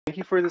Thank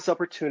you for this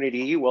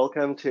opportunity.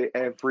 Welcome to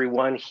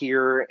everyone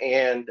here,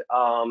 and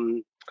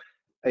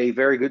a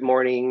very good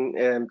morning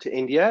to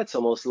India. It's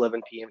almost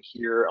 11 p.m.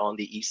 here on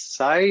the east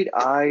side.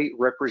 I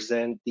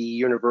represent the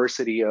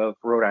University of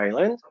Rhode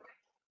Island.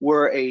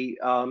 We're a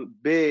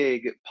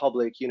big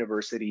public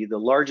university, the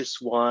largest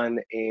one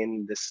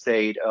in the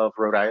state of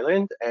Rhode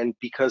Island. And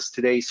because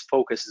today's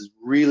focus is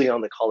really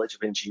on the College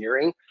of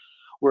Engineering,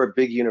 we're a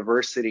big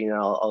university, and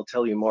I'll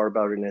tell you more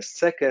about it in a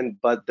second,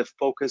 but the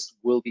focus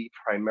will be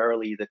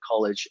primarily the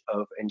College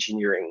of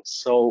Engineering.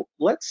 So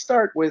let's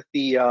start with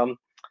the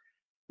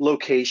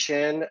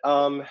location.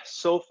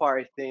 So far,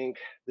 I think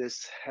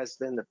this has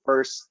been the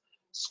first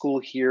school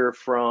here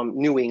from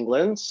New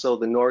England, so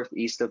the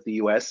northeast of the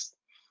US.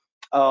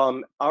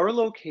 Our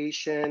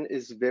location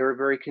is very,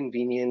 very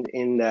convenient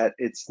in that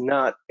it's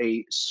not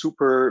a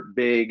super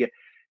big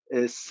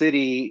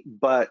city,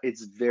 but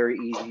it's very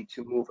easy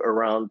to move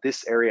around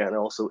this area and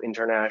also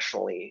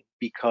internationally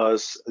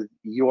because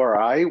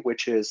URI,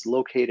 which is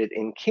located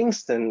in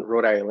Kingston,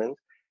 Rhode Island,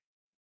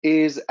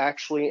 is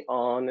actually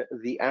on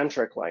the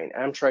Amtrak line.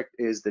 Amtrak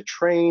is the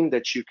train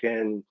that you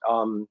can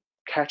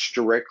catch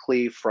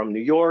directly from New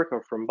York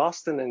or from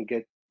Boston and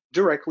get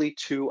directly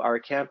to our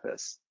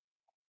campus.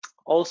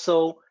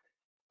 Also,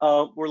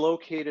 we're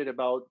located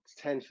about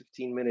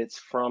 10-15 minutes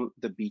from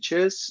the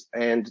beaches,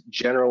 and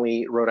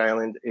generally Rhode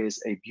Island is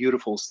a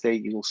beautiful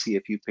state. You'll see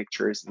a few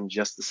pictures in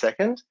just a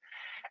second.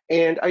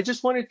 And I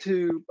just wanted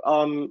to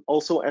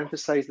also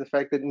emphasize the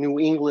fact that New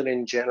England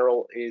in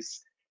general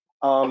is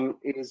a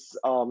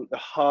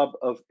hub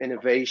of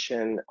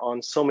innovation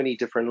on so many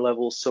different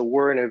levels. So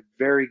we're in a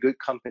very good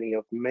company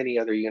of many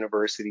other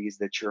universities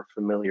that you're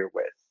familiar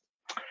with.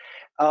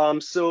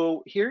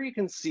 So here you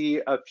can see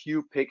a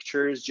few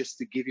pictures just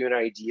to give you an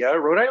idea.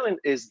 Rhode Island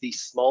is the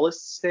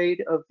smallest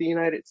state of the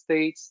United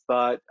States,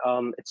 but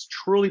it's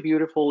truly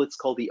beautiful. It's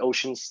called the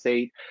Ocean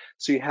State.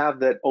 So you have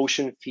that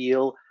ocean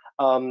feel.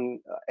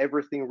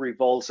 Everything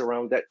revolves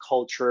around that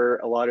culture,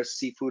 a lot of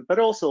seafood, but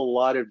also a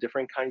lot of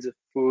different kinds of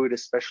food,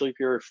 especially if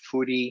you're a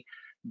foodie.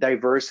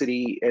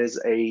 Diversity is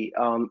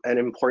an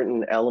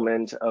important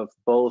element of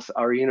both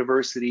our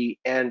university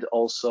and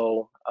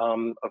also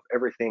of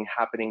everything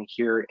happening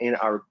here in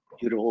our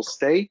beautiful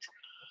state.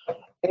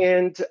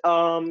 And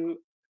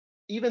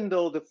even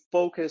though the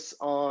focus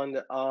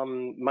on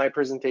my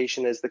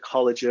presentation is the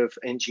College of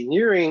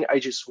Engineering, I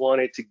just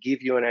wanted to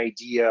give you an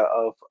idea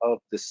of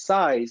the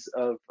size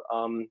of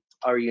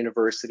our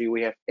university.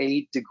 We have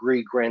 8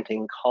 degree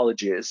granting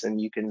colleges,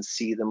 and you can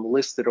see them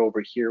listed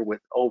over here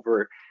with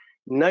over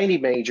 90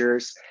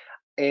 majors,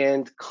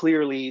 and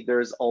clearly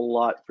there's a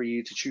lot for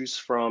you to choose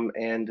from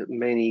and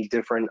many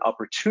different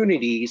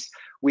opportunities.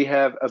 We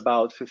have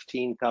about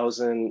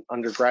 15,000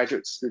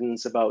 undergraduate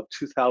students, about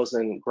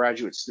 2,000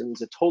 graduate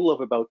students, a total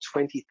of about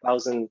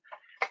 20,000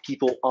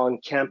 people on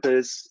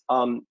campus.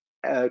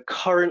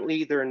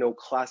 Currently, there are no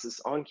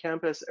classes on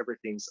campus,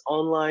 everything's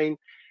online.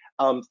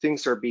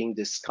 Things are being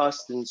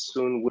discussed, and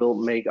soon we'll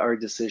make our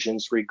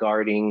decisions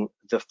regarding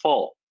the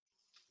fall.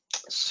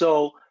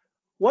 So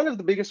one of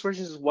the biggest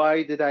questions is,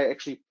 why did I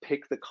actually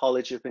pick the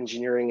College of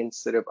Engineering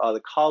instead of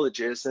other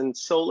colleges? And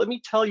so let me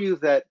tell you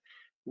that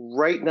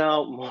right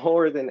now,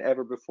 more than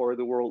ever before,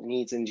 the world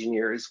needs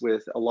engineers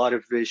with a lot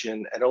of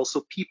vision, and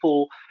also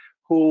people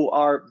who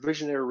are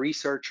visionary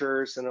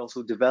researchers and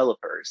also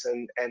developers.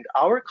 And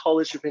our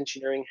College of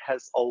Engineering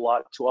has a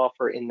lot to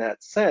offer in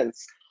that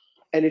sense.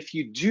 And if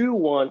you do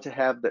want to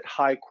have that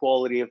high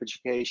quality of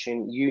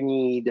education, you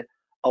need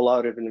a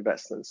lot of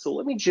investment. So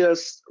let me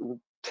just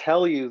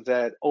tell you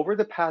that over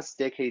the past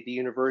decade, the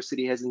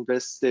university has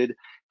invested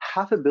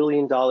 $500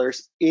 million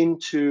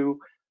into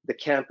the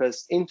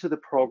campus, into the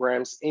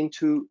programs,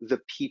 into the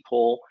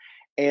people.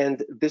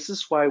 And this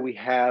is why we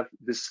have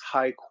this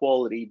high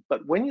quality.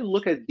 But when you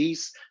look at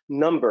these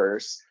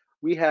numbers,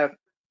 we have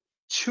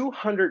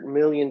 $200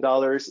 million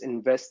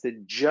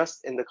invested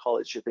just in the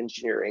College of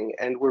Engineering.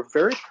 And we're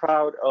very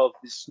proud of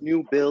this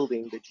new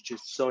building that you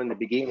just saw in the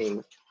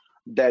beginning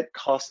that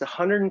cost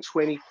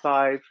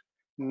 $125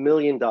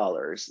 million,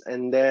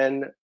 and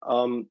then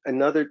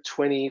another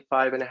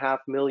 25.5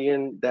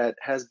 million that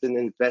has been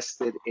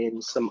invested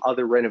in some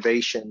other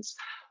renovations,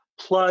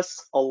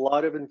 plus a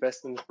lot of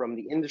investment from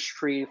the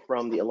industry,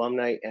 from the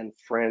alumni and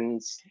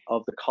friends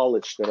of the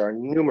college that are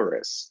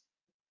numerous.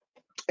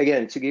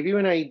 Again, to give you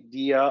an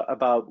idea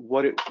about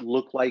what it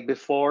looked like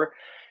before,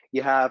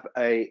 you have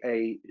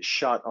a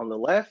shot on the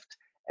left,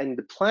 and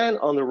the plan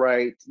on the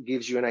right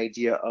gives you an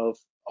idea of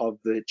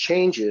the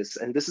changes.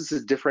 And this is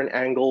a different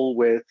angle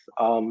with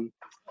all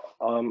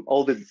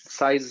the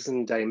sizes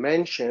and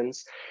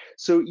dimensions.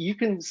 So you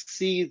can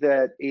see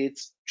that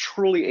it's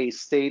truly a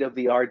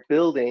state-of-the-art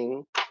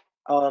building,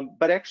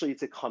 but actually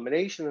it's a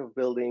combination of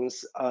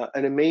buildings,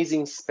 an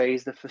amazing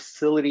space. The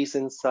facilities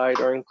inside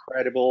are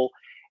incredible.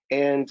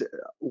 And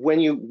when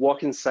you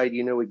walk inside,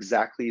 you know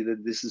exactly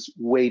that this is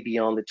way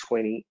beyond the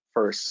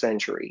 21st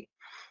century.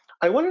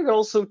 I wanted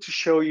also to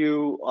show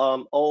you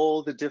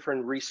all the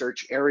different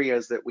research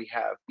areas that we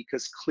have,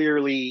 because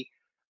clearly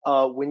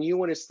when you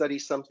want to study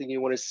something,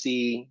 you want to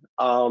see,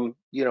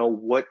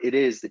 what it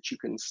is that you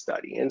can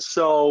study. And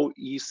so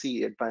you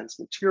see advanced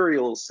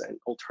materials and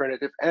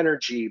alternative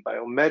energy,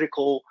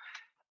 biomedical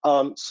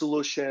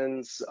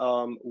solutions,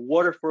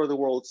 water for the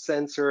world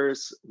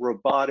sensors,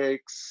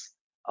 robotics,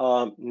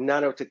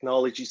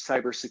 nanotechnology,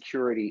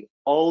 cybersecurity.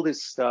 All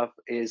this stuff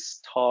is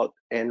taught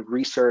and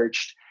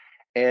researched.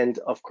 And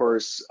of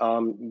course,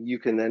 you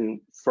can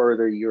then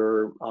further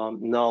your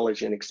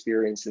knowledge and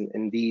experience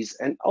in these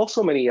and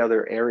also many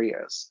other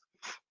areas.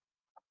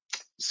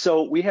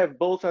 So we have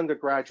both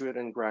undergraduate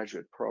and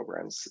graduate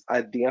programs.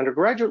 At the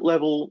undergraduate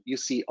level, you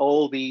see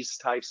all these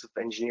types of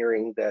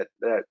engineering that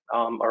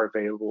are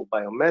available: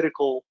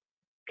 biomedical,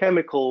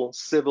 chemical,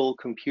 civil,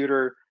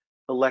 computer,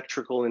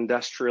 electrical,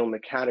 industrial,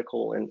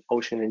 mechanical, and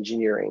ocean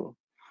engineering.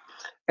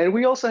 And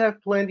we also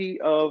have plenty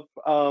of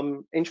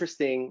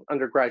interesting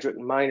undergraduate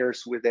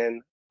minors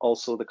within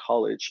also the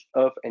College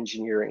of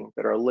Engineering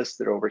that are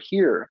listed over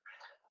here.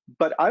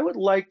 But I would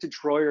like to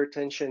draw your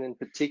attention in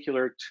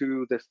particular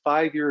to the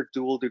 5-year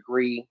dual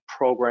degree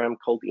program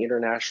called the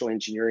International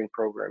Engineering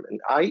Program. And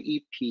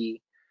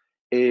IEP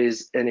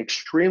is an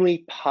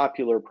extremely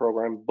popular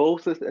program,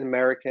 both with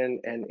American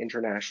and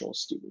international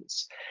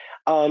students.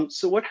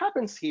 So what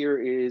happens here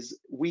is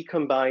we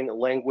combine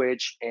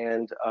language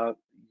and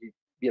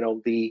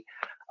the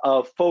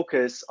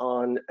focus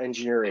on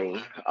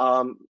engineering,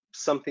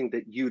 something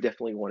that you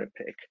definitely want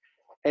to pick.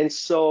 And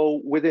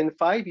so within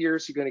 5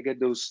 years, you're going to get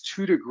those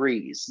 2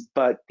 degrees.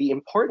 But the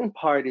important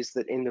part is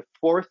that in the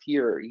 4th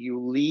year, you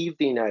leave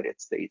the United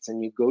States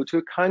and you go to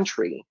a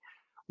country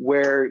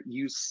where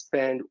you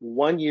spend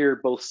 1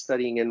 year both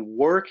studying and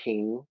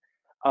working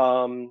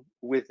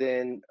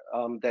within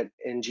that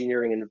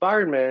engineering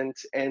environment,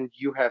 and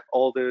you have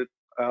all the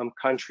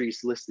countries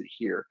listed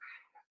here.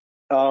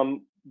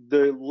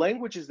 The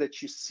languages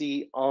that you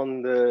see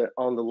on the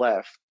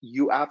left,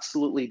 you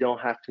absolutely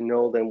don't have to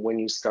know them when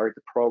you start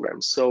the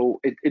program. So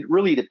it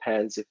really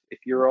depends. If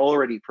you're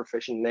already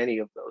proficient in any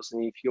of those,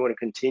 and if you want to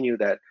continue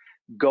that,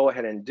 go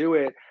ahead and do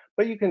it.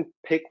 But you can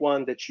pick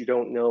one that you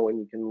don't know and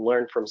you can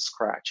learn from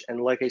scratch. And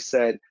like I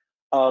said,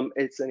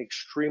 it's an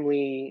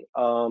extremely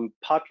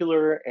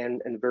popular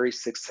and very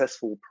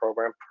successful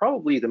program,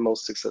 probably the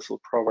most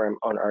successful program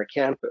on our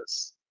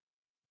campus.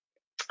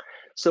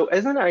 So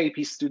as an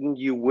IEP student,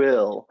 you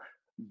will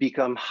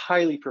become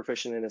highly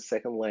proficient in a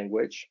second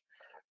language.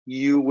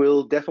 You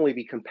will definitely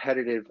be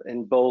competitive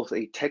in both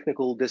a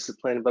technical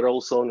discipline, but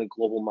also in a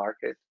global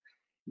market.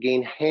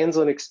 Gain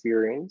hands-on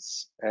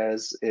experience,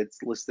 as it's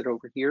listed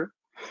over here.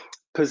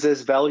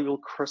 Possess valuable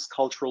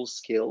cross-cultural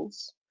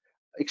skills,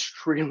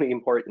 extremely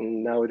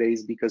important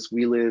nowadays because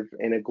we live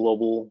in a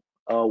global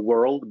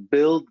world.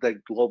 Build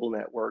that global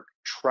network,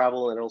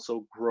 travel, and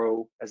also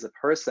grow as a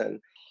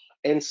person.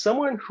 And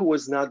someone who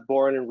was not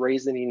born and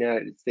raised in the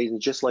United States, and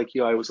just like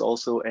you, I was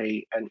also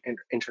an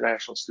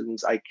international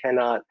student. I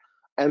cannot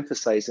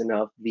emphasize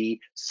enough the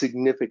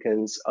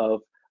significance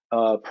of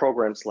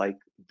programs like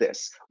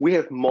this. We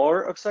have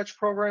more of such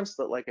programs,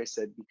 but like I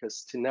said,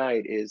 because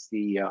tonight is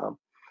the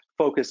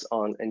focus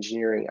on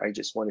engineering, I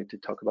just wanted to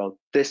talk about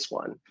this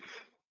one.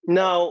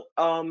 Now,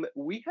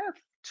 we have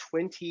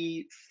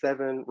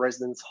 27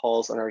 residence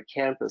halls on our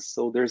campus,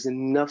 so there's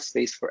enough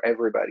space for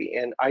everybody.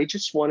 And I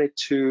just wanted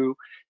to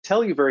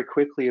tell you very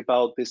quickly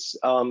about this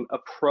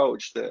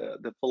approach,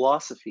 the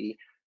philosophy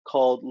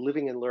called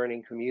living and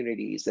learning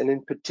communities, and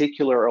in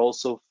particular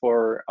also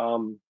for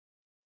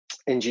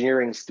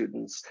engineering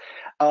students.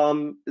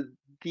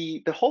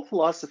 The whole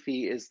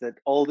philosophy is that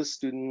all the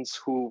students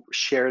who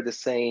share the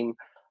same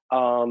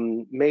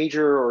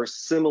major or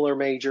similar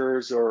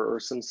majors or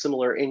some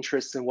similar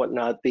interests and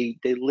whatnot, they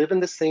live in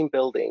the same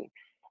building.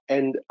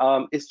 And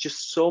it's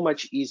just so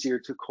much easier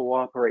to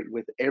cooperate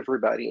with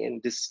everybody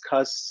and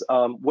discuss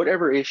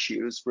whatever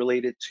issues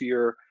related to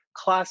your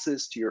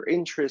classes, to your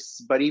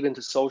interests, but even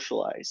to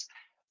socialize.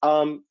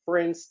 For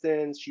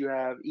instance, you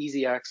have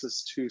easy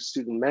access to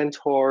student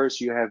mentors,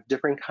 you have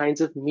different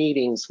kinds of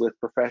meetings with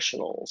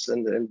professionals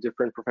and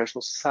different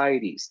professional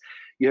societies.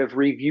 You have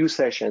review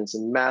sessions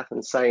in math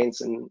and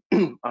science and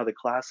other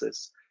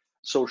classes,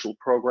 social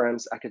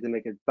programs,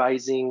 academic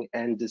advising,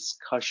 and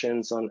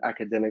discussions on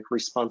academic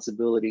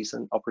responsibilities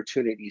and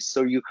opportunities.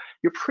 So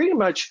you're pretty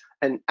much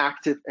an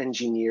active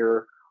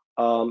engineer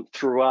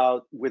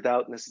throughout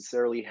without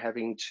necessarily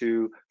having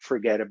to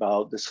forget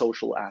about the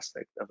social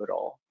aspect of it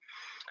all.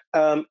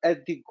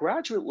 At the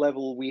graduate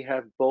level, we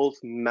have both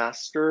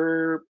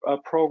master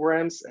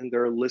programs, and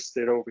they're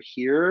listed over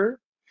here,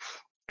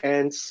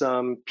 and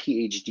some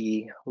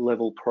PhD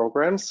level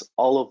programs,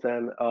 all of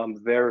them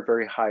very,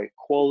 very high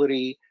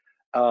quality,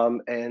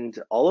 and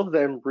all of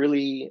them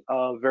really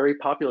very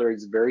popular.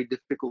 It's very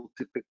difficult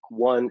to pick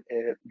one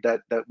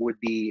that would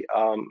be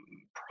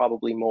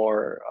probably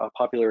more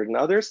popular than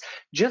others.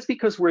 Just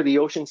because we're the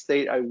ocean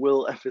state, I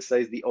will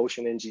emphasize the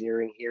ocean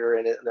engineering here,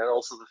 and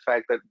also the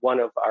fact that one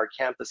of our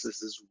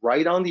campuses is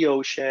right on the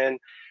ocean,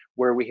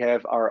 where we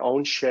have our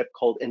own ship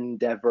called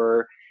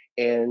Endeavor.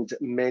 and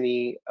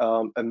many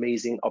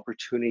amazing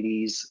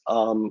opportunities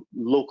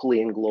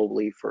locally and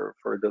globally for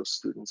those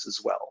students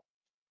as well.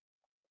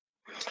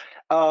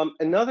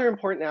 Another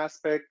important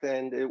aspect,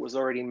 and it was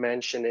already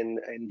mentioned in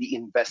the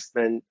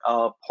investment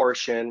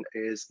portion,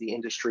 is the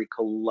industry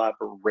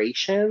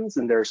collaborations.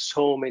 And there are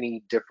so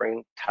many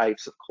different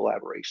types of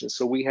collaborations.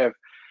 So we have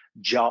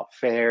job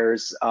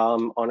fairs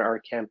on our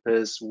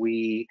campus.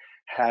 We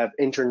have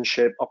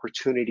internship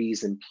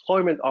opportunities,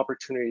 employment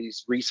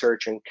opportunities,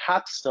 research, and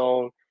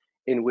capstone,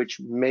 in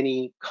which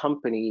many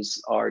companies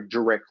are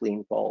directly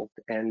involved,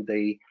 and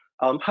they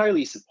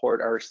highly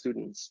support our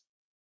students.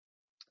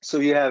 So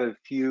you have a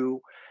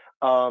few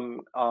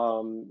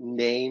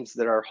names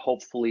that are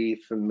hopefully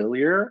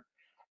familiar.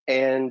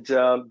 And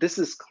this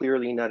is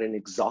clearly not an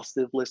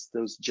exhaustive list,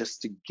 those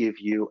just to give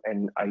you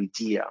an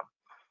idea.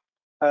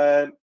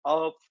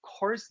 Of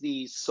course,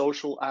 the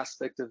social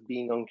aspect of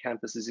being on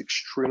campus is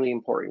extremely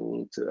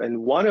important.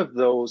 And one of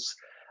those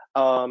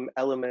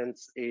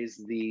elements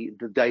is the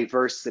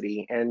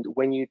diversity. And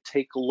when you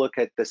take a look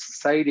at the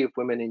Society of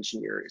Women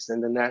Engineers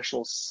and the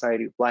National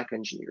Society of Black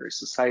Engineers,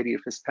 Society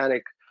of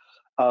Hispanic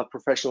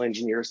professional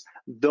engineers,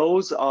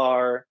 those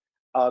are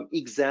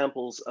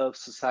examples of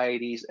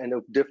societies and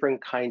of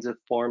different kinds of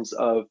forms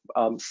of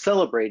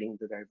celebrating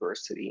the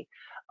diversity.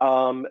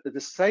 The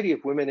Society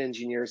of Women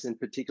Engineers in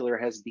particular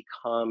has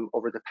become,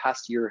 over the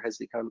past year, has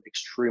become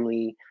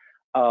extremely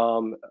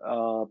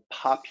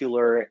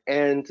popular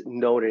and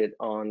noted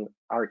on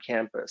our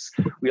campus.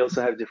 We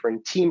also have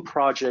different team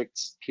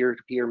projects,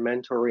 peer-to-peer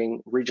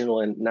mentoring,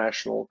 regional and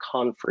national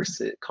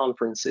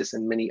conferences,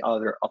 and many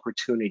other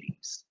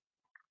opportunities.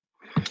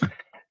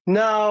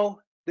 Now,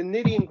 the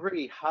nitty and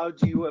gritty, how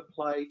do you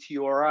apply to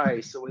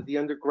URI? So at the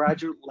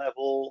undergraduate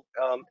level,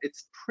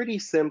 it's pretty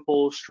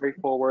simple,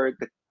 straightforward.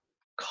 The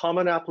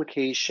common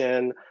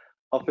application,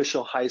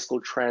 official high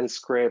school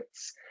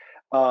transcripts,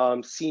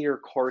 senior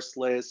course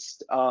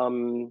list.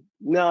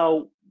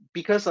 Now,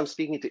 because I'm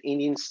speaking to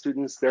Indian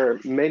students, there are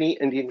many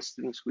Indian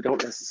students who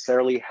don't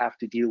necessarily have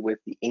to deal with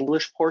the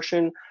English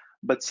portion,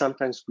 but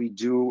sometimes we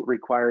do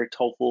require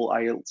TOEFL,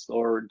 IELTS,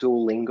 or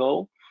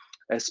Duolingo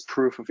as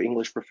proof of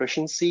English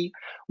proficiency.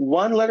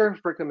 One letter of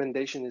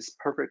recommendation is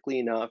perfectly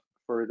enough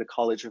for the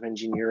College of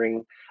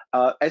Engineering.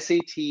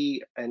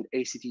 SAT and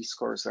ACT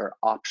scores are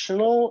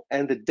optional,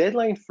 and the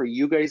deadline for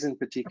you guys in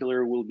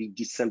particular will be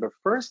December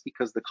 1st,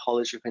 because the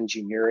College of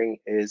Engineering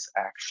is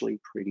actually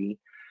pretty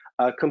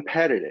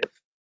competitive.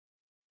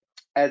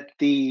 At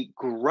the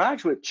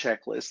graduate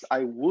checklist,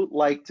 I would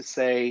like to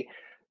say,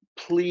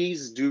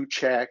 please do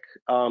check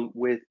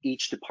with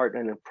each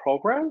department and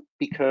program,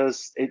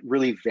 because it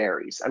really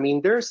varies. I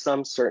mean, there are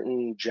some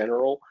certain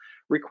general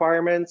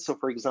requirements. So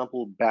for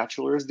example,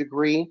 bachelor's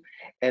degree,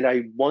 and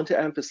I want to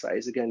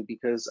emphasize again,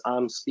 because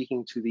I'm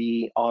speaking to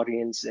the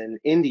audience in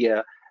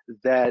India,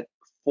 that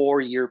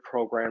 4-year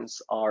programs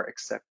are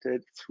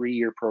accepted,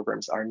 3-year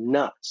programs are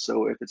not.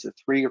 So if it's a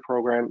 3-year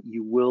program,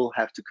 you will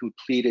have to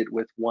complete it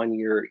with 1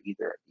 year,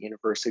 either at the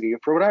University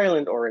of Rhode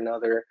Island or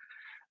another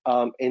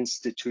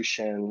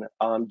institution,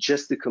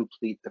 just to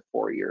complete the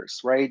 4 years,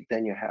 right?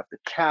 Then you have the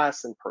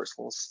CAS and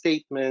personal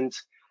statement,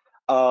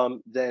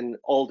 then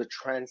all the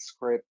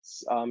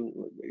transcripts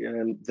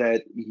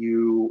that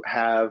you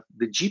have.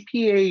 The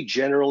GPA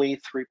generally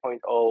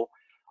 3.0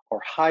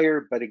 or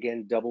higher, but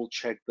again, double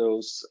check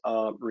those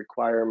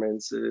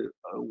requirements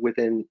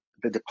within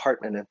the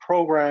department and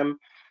program.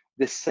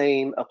 The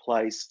same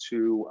applies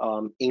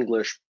to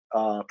English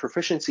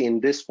proficiency,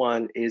 and this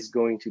one is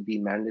going to be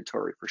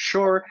mandatory for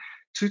sure.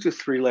 2 to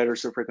 3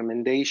 letters of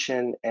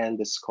recommendation and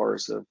the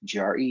scores of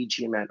GRE,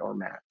 GMAT, or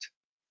MAT.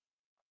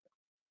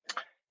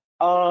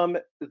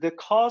 The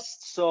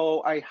cost,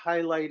 so I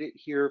highlighted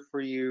here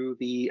for you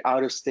the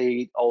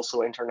out-of-state,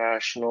 also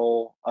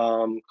international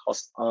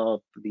cost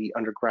of the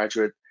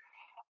undergraduate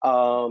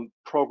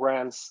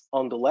programs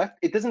on the left.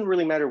 It doesn't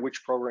really matter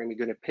which program you're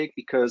going to pick,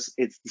 because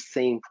it's the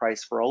same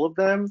price for all of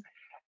them.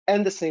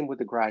 And the same with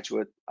the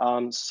graduate.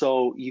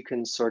 So you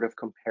can sort of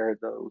compare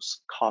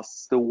those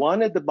costs. The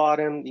one at the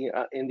bottom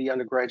in the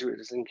undergraduate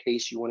is in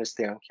case you want to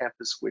stay on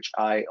campus, which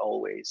I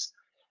always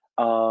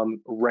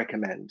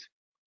recommend.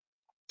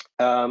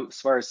 As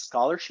far as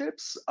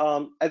scholarships,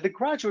 at the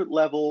graduate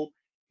level,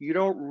 you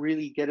don't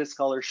really get a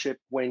scholarship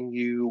when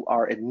you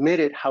are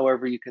admitted.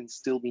 However, you can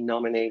still be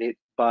nominated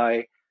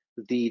by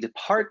the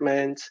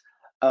department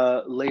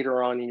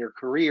later on in your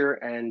career,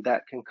 and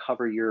that can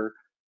cover your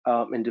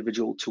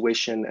individual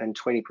tuition and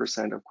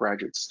 20% of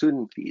graduate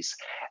student fees.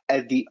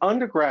 At the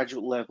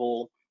undergraduate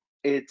level,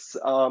 it's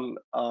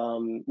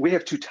we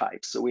have 2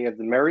 types. So we have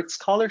the merit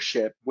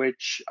scholarship,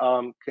 which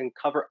can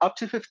cover up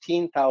to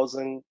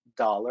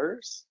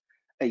 $15,000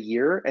 a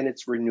year, and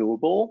it's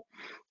renewable.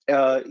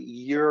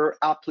 Your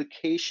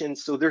application,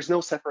 so there's no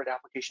separate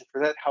application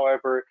for that.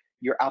 However,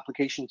 your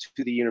application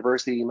to the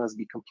university must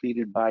be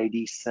completed by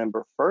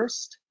December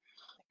 1st.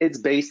 It's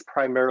based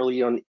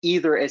primarily on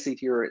either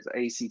SAT or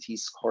ACT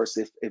scores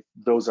if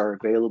those are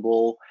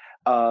available,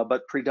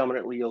 but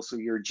predominantly also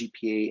your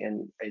GPA,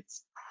 and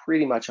it's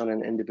pretty much on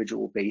an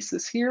individual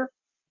basis here.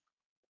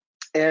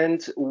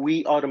 and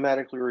we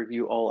automatically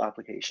review all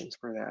applications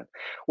for that.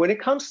 When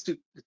it comes to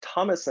the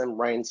Thomas M.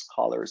 Ryan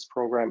Scholars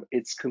Program,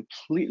 it's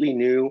completely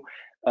new.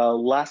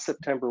 Last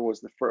September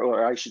was the first,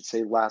 or I should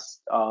say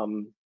last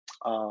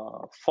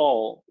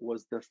fall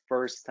was the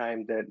first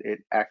time that it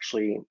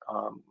actually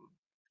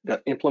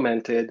got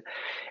implemented,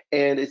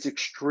 and it's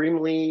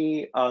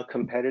extremely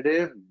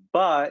competitive,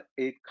 but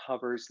it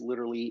covers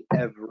literally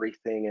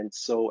everything. And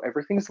so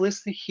everything's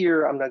listed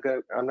here. I'm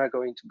not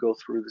going to go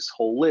through this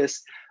whole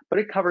list, but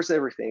it covers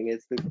everything.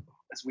 It's the,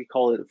 as we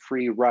call it, a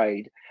free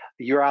ride.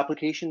 Your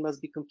application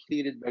must be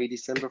completed by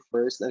December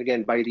 1st. And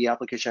again, by the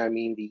application, I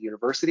mean the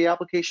university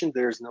application.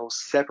 There's no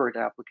separate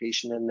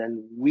application. And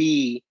then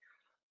we,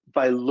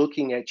 by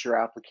looking at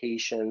your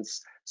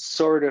applications,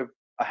 sort of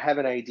have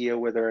an idea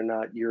whether or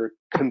not you're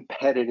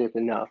competitive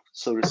enough,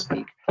 so to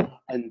speak.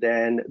 And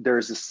then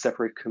there's a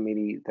separate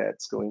committee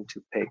that's going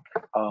to pick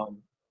uh,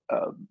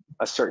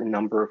 a certain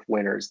number of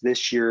winners.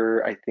 This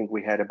year, I think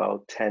we had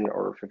about 10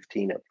 or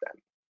 15 of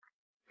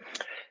them.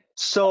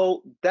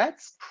 So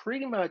that's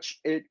pretty much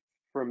it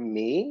from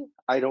me.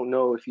 I don't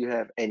know if you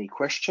have any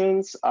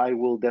questions. I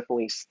will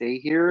definitely stay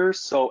here.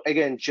 So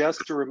again,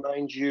 just to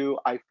remind you,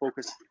 I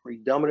focus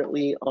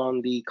predominantly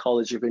on the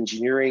College of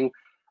Engineering,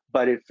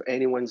 but if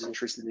anyone's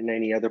interested in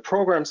any other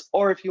programs,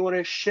 or if you want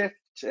to shift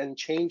and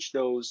change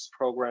those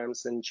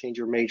programs and change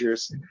your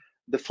majors,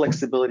 the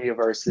flexibility of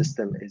our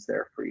system is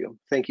there for you.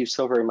 Thank you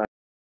so very much.